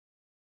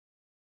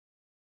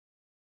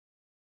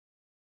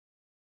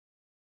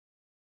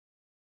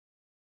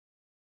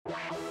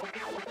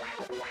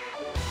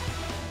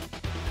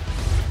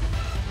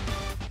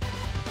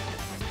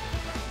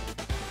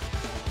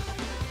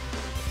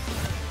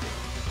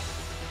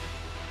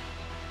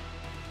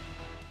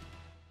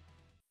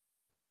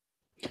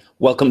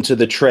Welcome to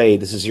The Trade.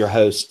 This is your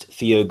host,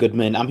 Theo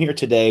Goodman. I'm here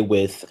today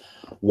with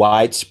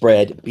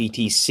Widespread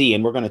BTC,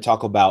 and we're going to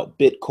talk about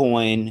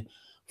Bitcoin,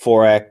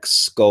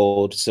 Forex,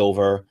 gold,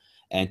 silver,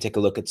 and take a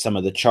look at some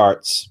of the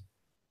charts.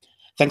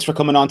 Thanks for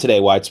coming on today,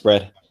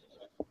 Widespread.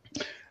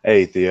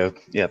 Hey, Theo.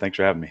 Yeah, thanks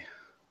for having me.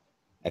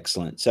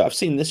 Excellent. So I've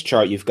seen this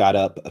chart you've got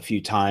up a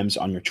few times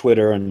on your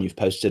Twitter, and you've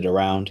posted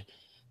around.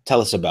 Tell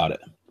us about it.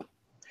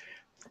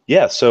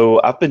 Yeah, so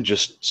I've been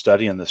just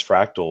studying this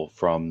fractal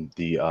from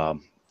the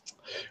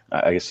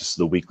I guess this is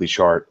the weekly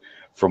chart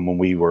from when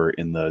we were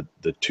in the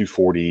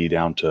 240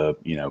 down to,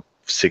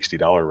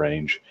 $60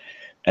 range.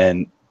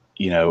 And,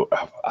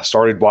 I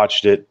started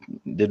watching it,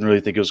 didn't really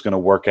think it was going to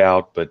work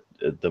out, but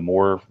the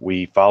more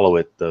we follow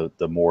it,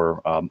 the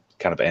more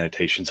kind of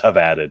annotations I've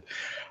added.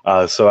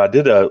 So I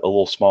did a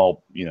little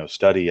small,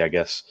 study, I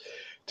guess,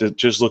 to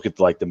just look at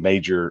like the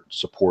major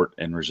support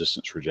and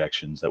resistance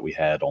rejections that we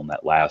had on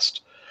that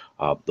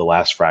the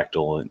last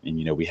fractal.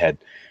 And we had,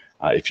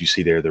 if you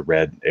see there, the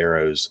red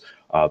arrows,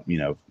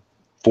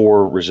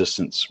 4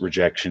 resistance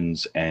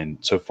rejections, and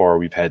so far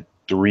we've had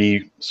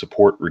 3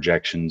 support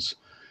rejections,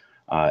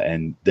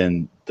 and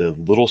then the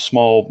little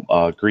small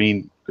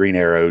green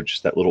arrow,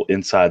 just that little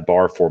inside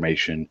bar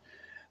formation,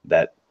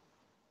 that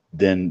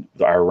then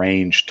our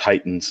range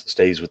tightens,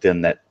 stays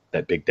within that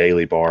big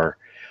daily bar,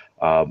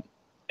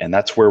 and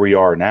that's where we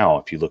are now.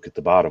 If you look at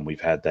the bottom,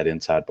 we've had that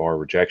inside bar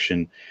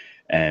rejection,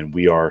 and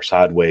we are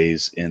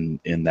sideways in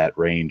that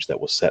range that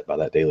was set by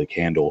that daily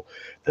candle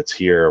that's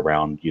here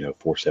around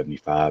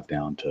 475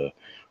 down to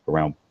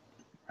around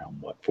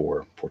what,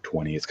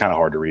 420. It's kind of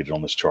hard to read it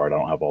on this chart. I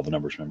don't have all the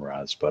numbers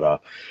memorized, but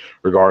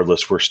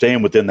regardless, we're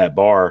staying within that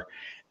bar.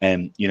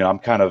 And I'm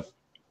kind of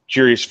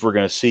curious if we're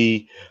going to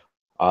see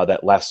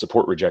that last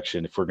support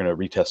rejection, if we're going to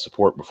retest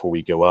support before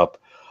we go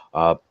up.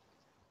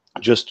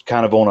 Just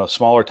kind of on a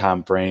smaller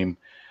time frame,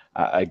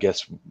 I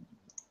guess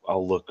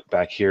I'll look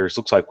back here. It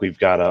looks like we've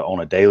got on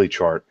a daily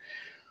chart,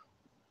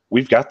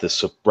 we've got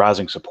this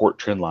rising support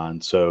trend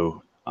line.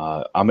 So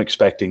I'm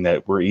expecting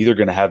that we're either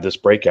going to have this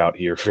breakout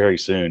here very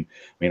soon.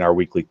 I mean, our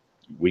weekly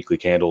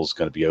candle is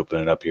going to be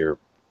opening up here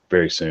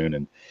very soon,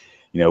 and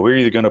we're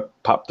either going to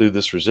pop through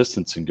this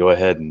resistance and go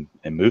ahead and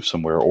move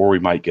somewhere, or we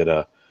might get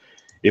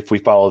if we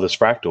follow this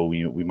fractal,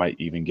 we might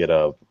even get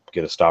a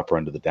stop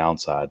run to the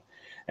downside.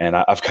 And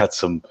I've got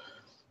some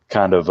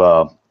kind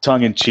of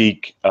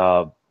tongue-in-cheek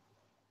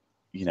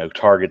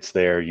targets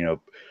there,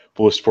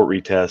 bullish support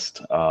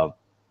retest,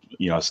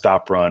 a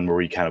stop run where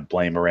we kind of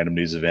blame a random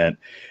news event.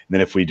 And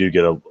then if we do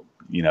get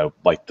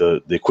like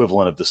the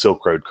equivalent of the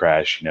Silk Road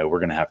crash, we're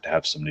going to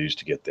have some news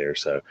to get there.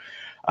 So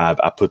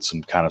I put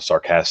some kind of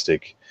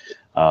sarcastic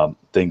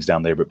things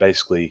down there, but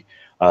basically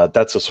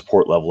that's a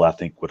support level I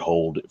think would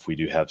hold if we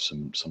do have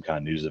some kind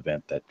of news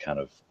event that kind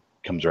of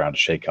comes around to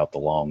shake out the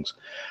longs.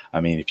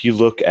 I mean, if you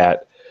look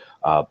at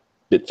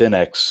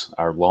Bitfinex,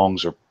 our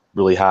longs are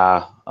really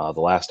high.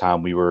 The last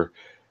time we were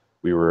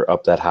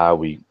up that high,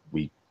 we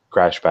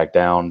crashed back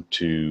down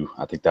to,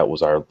 I think that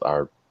was our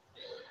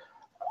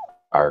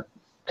kind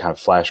of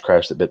flash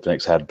crash that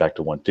Bitfinex had, back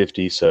to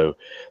 150. So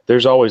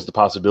there's always the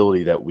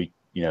possibility that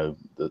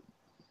the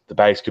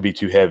bags could be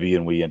too heavy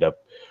and we end up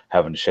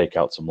having to shake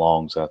out some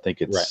longs. I think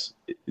it's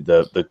right.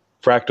 The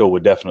fractal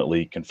would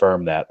definitely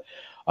confirm that.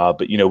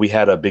 But we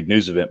had a big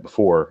news event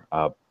before,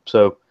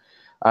 so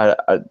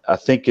I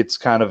think it's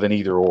kind of an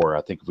either or.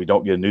 I think if we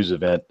don't get a news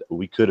event,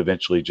 we could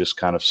eventually just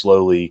kind of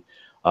slowly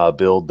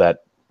build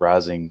that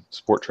rising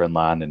support trend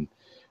line and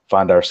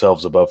find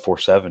ourselves above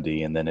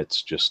 470, and then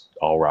it's just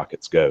all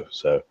rockets go.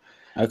 So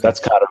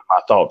That's kind of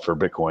my thought for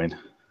Bitcoin.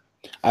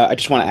 I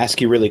just want to ask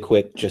you really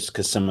quick, just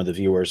because some of the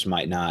viewers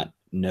might not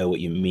know what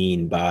you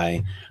mean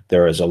by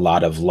there is a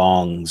lot of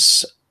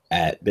longs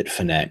at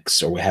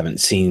Bitfinex, or we haven't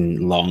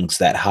seen longs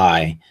that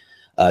high.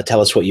 Tell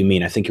us what you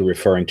mean. I think you're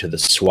referring to the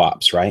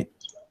swaps, right?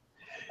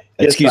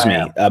 Yes, Excuse me,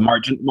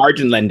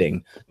 margin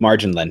lending.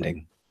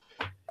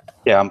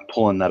 Yeah, I'm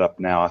pulling that up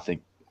now. I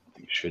think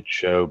it should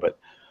show, but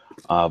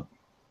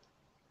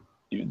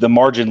the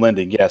margin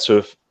lending. Yeah,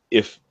 so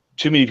if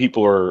too many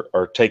people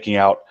are taking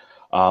out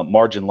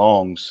margin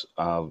longs,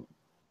 well,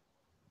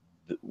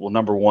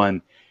 number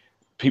one,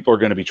 people are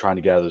going to be trying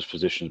to get out of those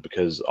positions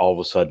because all of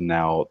a sudden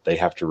now they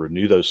have to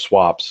renew those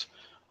swaps.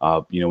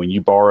 When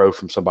you borrow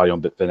from somebody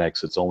on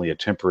Bitfinex, it's only a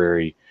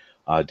temporary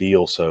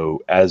deal.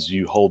 So as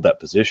you hold that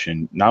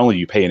position, not only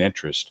you pay an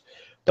interest,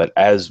 but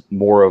as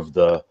more of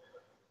the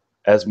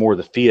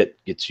fiat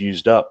gets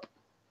used up,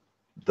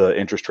 the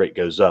interest rate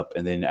goes up.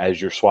 And then as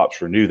your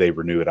swaps renew, they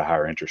renew at a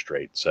higher interest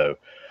rate. So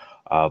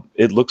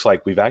it looks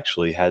like we've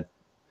actually had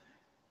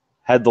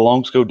the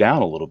longs go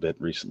down a little bit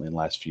recently in the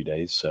last few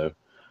days. So,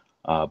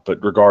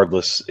 but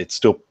regardless, it's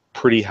still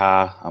pretty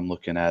high. I'm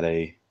looking at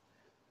a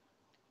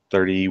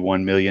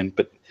 31 million,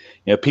 but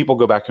people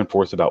go back and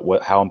forth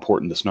about how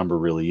important this number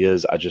really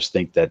is. I just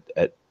think that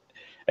at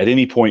at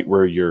any point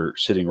where you're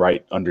sitting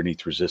right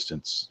underneath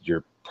resistance,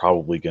 you're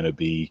probably going to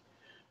be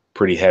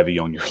pretty heavy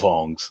on your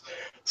longs.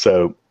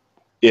 So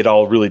it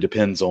all really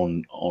depends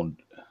on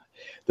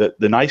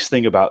the nice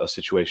thing about a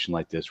situation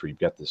like this, where you've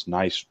got this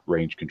nice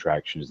range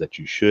contraction, is that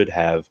you should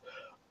have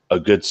a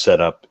good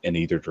setup in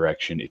either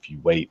direction if you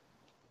wait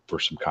for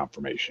some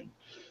confirmation,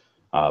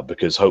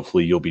 because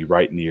hopefully you'll be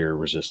right near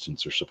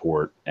resistance or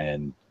support,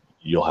 and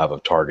you'll have a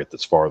target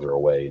that's farther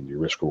away, and your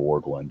risk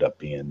reward will end up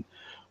being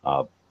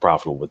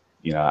profitable. But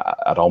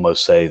I'd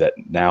almost say that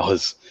now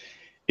is,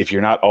 if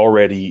you're not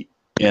already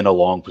in a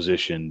long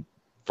position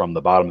from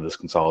the bottom of this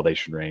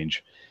consolidation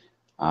range,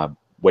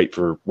 wait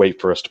for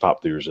us to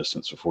pop through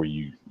resistance before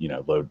you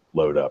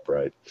load up,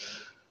 right?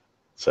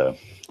 So.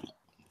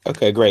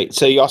 Okay, great.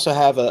 So you also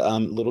have a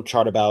little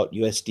chart about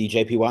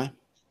USDJPY?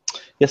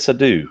 Yes, I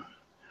do.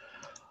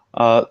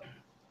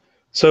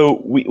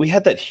 So we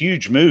had that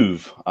huge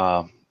move.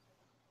 Where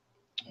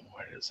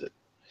is it?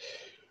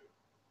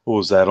 What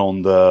was that,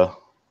 on the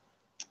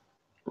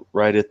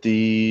right at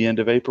the end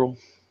of April?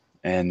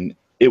 And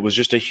it was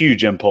just a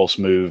huge impulse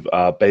move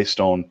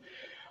based on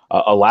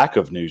a lack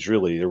of news,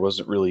 really. There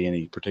wasn't really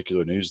any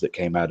particular news that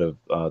came out of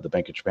the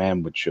Bank of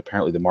Japan, which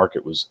apparently the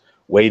market was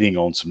waiting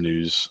on some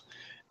news,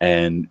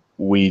 and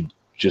we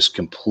just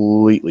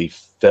completely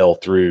fell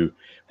through.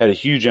 Had a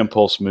huge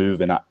impulse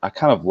move, and I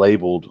kind of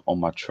labeled on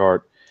my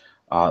chart,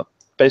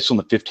 based on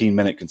the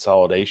 15-minute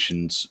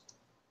consolidations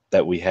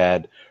that we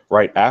had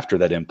right after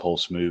that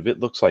impulse move, it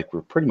looks like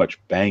we're pretty much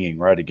banging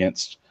right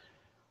against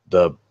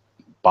the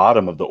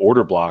bottom of the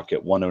order block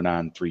at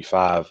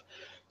 109.35.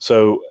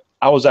 So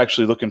I was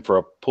actually looking for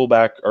a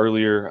pullback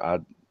earlier. I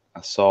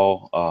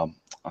saw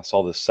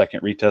this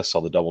second retest,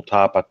 saw the double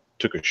top. I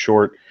took a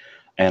short,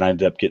 and I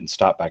ended up getting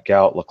stopped back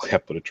out. Luckily, I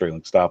put a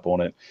trailing stop on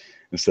it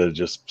instead of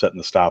just setting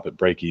the stop at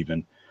break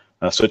even.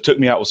 So it took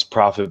me out with some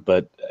profit,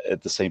 but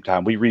at the same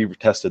time, we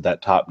retested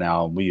that top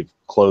now, and we've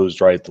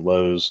closed right at the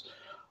lows.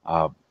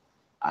 I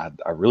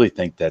really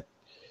think that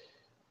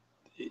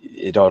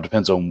it all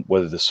depends on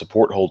whether the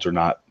support holds or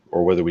not,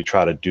 or whether we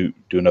try to do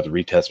another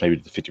retest, maybe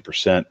to the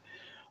 50%,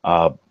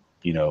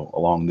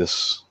 along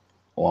this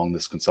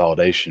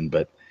consolidation.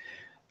 But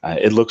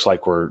it looks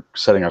like we're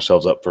setting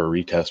ourselves up for a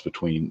retest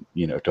between,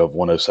 to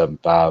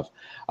 107.5.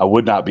 I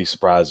would not be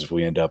surprised if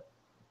we end up,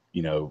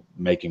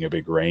 making a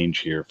big range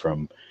here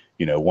from,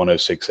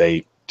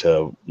 106.8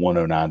 to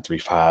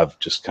 109.35,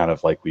 just kind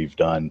of like we've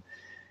done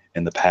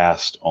in the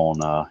past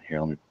on, here,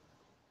 let me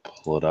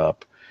pull it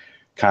up,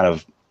 kind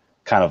of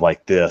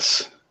like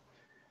this,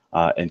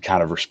 and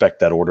kind of respect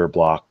that order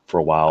block for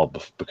a while,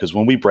 because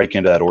when we break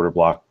into that order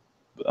block,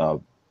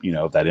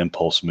 that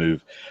impulse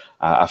move,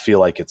 I feel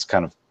like it's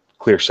kind of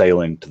clear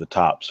sailing to the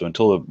top. So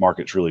until the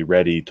market's really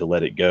ready to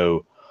let it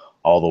go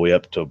all the way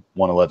up to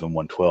 111,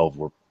 112,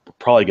 we're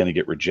probably going to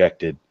get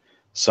rejected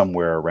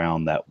somewhere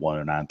around that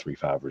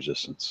 109.35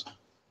 resistance.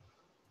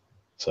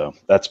 So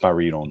that's my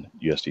read on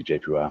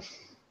USDJPY.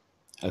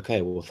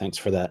 Okay, well, thanks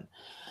for that.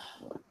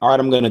 All right,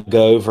 I'm going to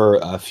go over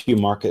a few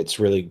markets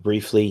really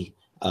briefly.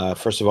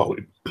 First of all,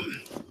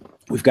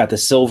 we've got the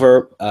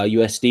silver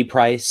USD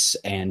price,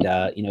 and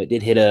it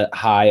did hit a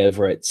high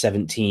over at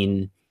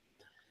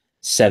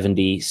 1777,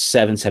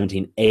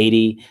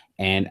 1780,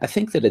 and I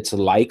think that it's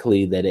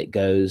likely that it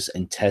goes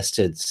and tests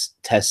this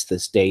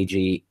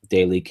daily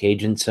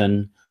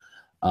Kijun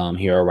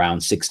here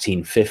around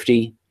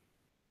 1650.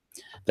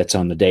 That's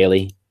on the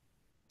daily.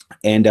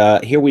 And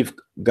here we've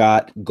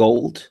got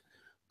gold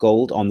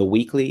on the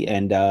weekly,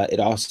 and it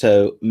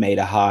also made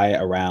a high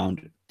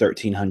around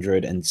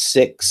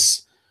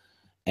 1306,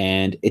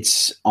 and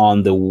it's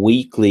on the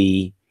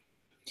weekly.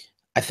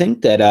 I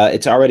think that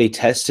it's already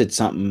tested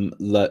some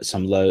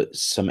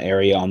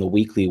area on the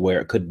weekly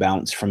where it could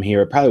bounce from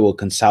here. It probably will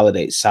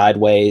consolidate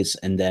sideways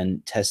and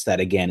then test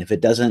that again. If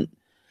it doesn't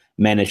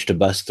manage to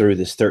bust through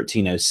this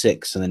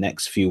 1306 in the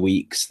next few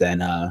weeks,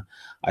 then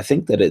I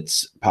think that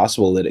it's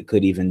possible that it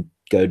could even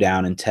go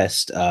down and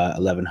test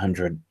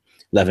 1100,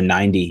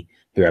 1190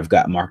 here. I've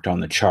got marked on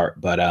the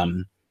chart, but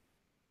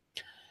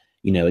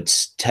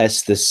it's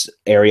test this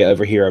area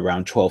over here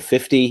around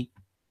 1250.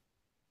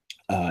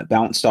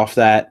 Bounced off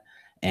that,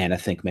 and I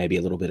think maybe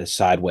a little bit of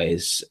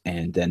sideways,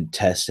 and then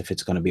test if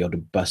it's going to be able to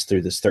bust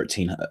through this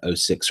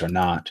 1306 or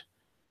not.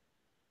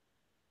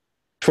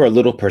 For a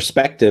little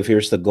perspective,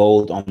 here's the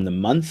gold on the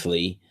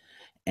monthly,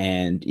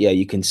 and yeah,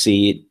 you can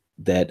see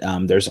that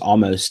there's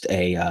almost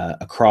a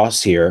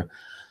cross here,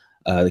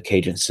 the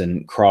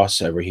Kijun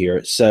cross over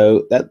here.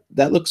 So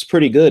that looks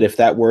pretty good. If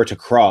that were to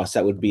cross,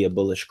 that would be a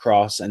bullish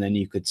cross, and then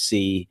you could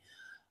see,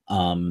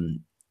 in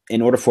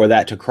order for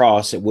that to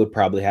cross, it would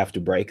probably have to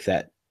break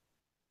that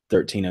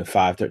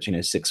 1305,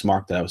 1306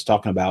 mark that I was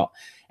talking about,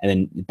 and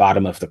then the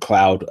bottom of the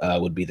cloud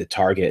would be the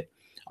target,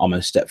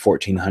 almost at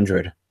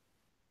 1400.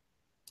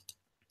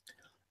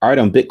 All right,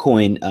 on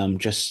Bitcoin,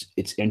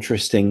 it's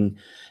interesting.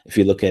 If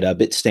you look at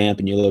Bitstamp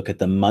and you look at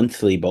the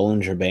monthly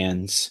Bollinger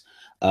Bands,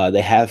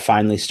 they have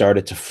finally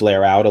started to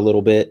flare out a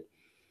little bit,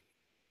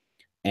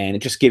 and it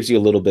just gives you a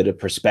little bit of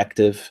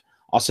perspective.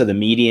 Also, the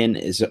median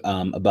is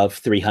above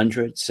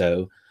 300,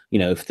 so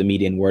if the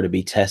median were to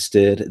be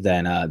tested,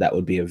 then that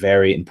would be a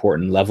very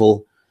important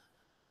level,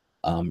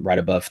 right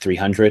above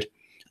 300.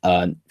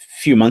 A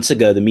few months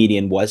ago, the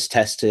median was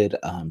tested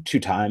 2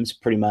 times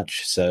pretty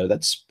much. So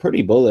that's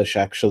pretty bullish,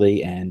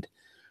 actually. And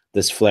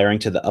this flaring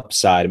to the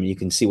upside, I mean, you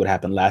can see what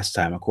happened last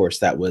time. Of course,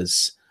 that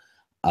was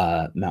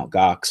Mount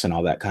Gox and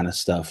all that kind of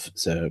stuff.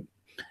 So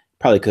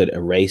probably could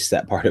erase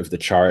that part of the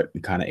chart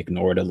and kind of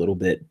ignore it a little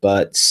bit.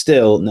 But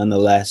still,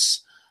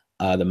 nonetheless,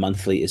 the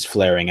monthly is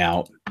flaring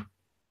out.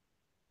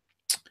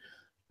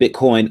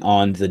 Bitcoin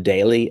on the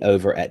daily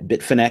over at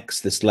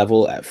Bitfinex, this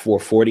level at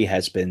 440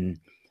 has been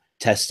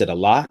tested a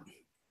lot,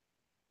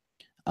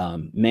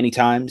 many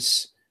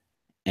times.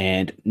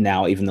 And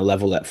now even the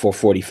level at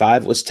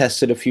 445 was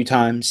tested a few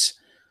times.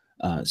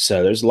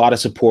 So there's a lot of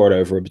support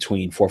over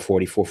between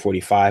 440,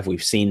 445.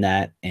 We've seen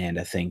that. And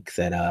I think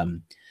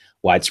that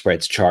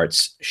widespread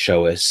charts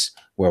show us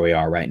where we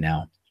are right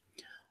now.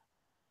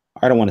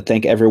 All right, I want to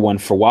thank everyone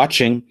for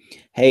watching.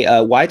 Hey,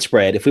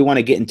 widespread, if we want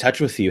to get in touch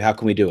with you, how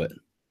can we do it?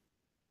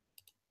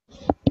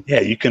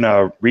 Yeah, you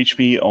can reach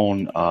me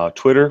on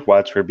Twitter,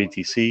 Widespread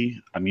BTC.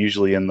 I'm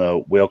usually in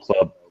the Whale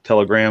Club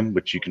Telegram,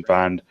 which you can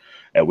find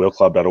at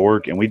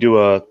whaleclub.org. And we do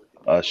a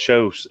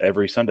show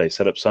every Sunday,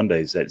 Setup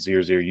Sundays at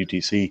 00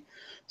 UTC.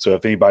 So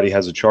if anybody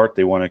has a chart,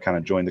 they want to kind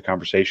of join the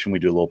conversation, we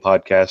do a little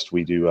podcast.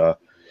 We do,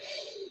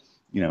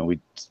 we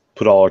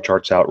put all our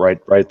charts out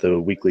right the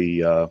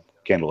weekly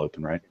candle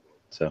open, right?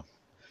 So,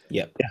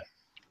 yep. Yeah.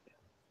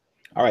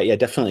 All right. Yeah,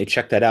 definitely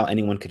check that out.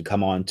 Anyone could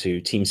come on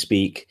to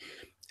TeamSpeak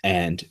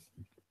and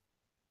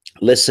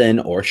listen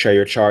or share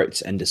your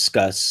charts and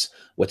discuss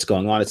what's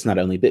going on. It's not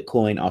only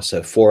Bitcoin,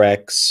 also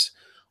Forex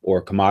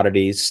or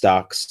commodities,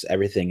 stocks,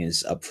 everything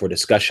is up for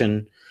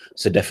discussion.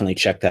 So definitely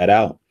check that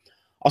out.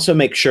 Also,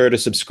 make sure to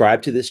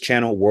subscribe to this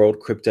channel, World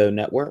Crypto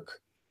Network.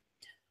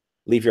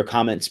 Leave your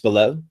comments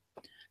below.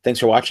 Thanks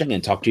for watching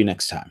and talk to you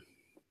next time.